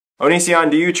Onision,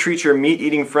 do you treat your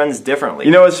meat-eating friends differently?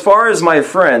 You know, as far as my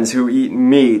friends who eat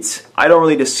meat, I don't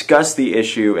really discuss the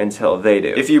issue until they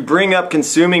do. If you bring up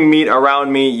consuming meat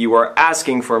around me, you are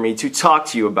asking for me to talk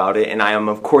to you about it, and I am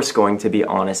of course going to be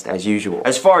honest as usual.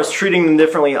 As far as treating them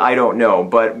differently, I don't know,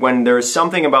 but when there's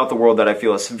something about the world that I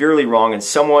feel is severely wrong and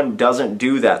someone doesn't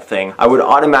do that thing, I would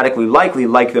automatically likely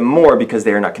like them more because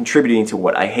they are not contributing to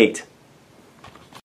what I hate.